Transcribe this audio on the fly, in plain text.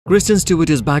Kristen Stewart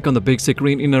is back on the big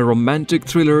screen in a romantic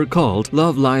thriller called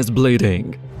Love Lies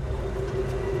Bleeding.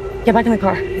 Get back in the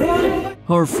car.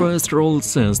 Her first role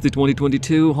since the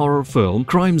 2022 horror film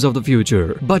Crimes of the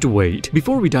Future. But wait,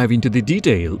 before we dive into the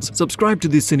details, subscribe to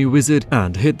the Cine Wizard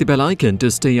and hit the bell icon to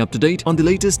stay up to date on the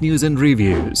latest news and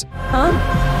reviews.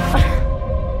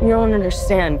 Huh? You don't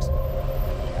understand.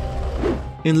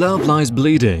 In Love Lies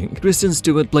Bleeding, Kristen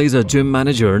Stewart plays a gym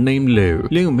manager named Lou.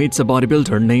 Lou meets a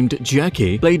bodybuilder named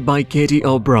Jackie, played by Katy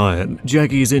O'Brien.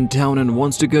 Jackie is in town and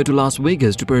wants to go to Las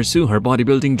Vegas to pursue her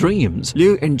bodybuilding dreams.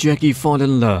 Lou and Jackie fall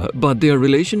in love, but their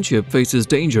relationship faces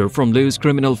danger from Lou's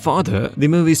criminal father. The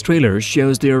movie's trailer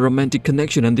shows their romantic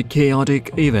connection and the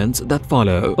chaotic events that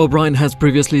follow. O'Brien has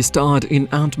previously starred in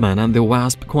Ant-Man and the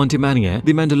Wasp: Quantumania,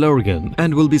 The Mandalorian,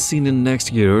 and will be seen in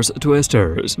next year's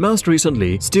Twisters. Most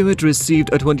recently, Stewart received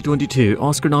a 2022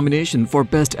 Oscar nomination for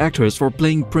Best Actress for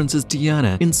playing Princess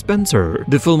Diana in Spencer.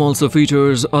 The film also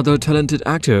features other talented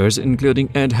actors including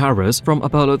Ed Harris from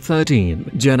Apollo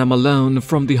 13, Jenna Malone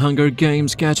from The Hunger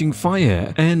Games: Catching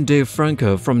Fire, and Dave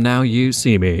Franco from Now You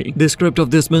See Me. The script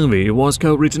of this movie was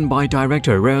co-written by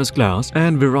director Rose Glass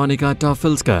and Veronica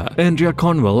Tafilska. Andrea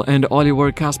Cornwell and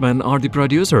Oliver Kazman are the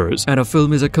producers, and a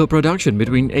film is a co-production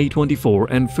between A24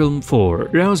 and Film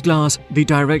 4. Rose Glass, the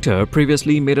director,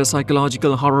 previously made a psychological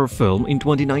horror film in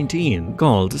 2019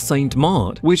 called Saint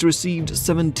Maud, which received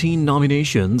 17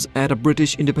 nominations at a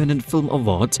British Independent Film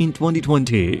Awards in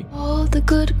 2020. All the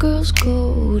good girls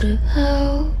go to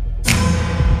hell.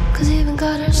 Even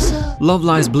got herself. Love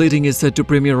Lies Bleeding is set to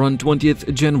premiere on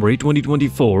 20th January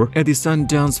 2024 at the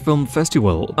Sundance Film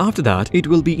Festival. After that, it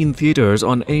will be in theaters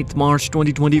on 8th March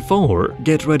 2024.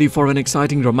 Get ready for an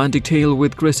exciting romantic tale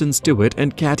with Kristen Stewart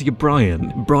and Katy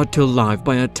O'Brien, brought to life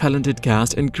by a talented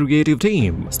cast and creative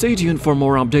team. Stay tuned for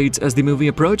more updates as the movie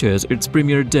approaches its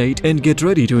premiere date, and get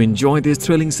ready to enjoy this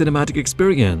thrilling cinematic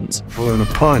experience. Pulling a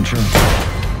punch,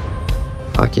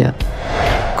 huh? Fuck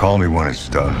yeah. Call me when it's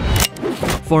done.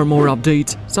 For more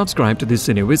updates, subscribe to the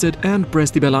Cine Wizard and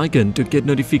press the bell icon to get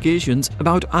notifications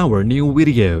about our new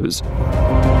videos.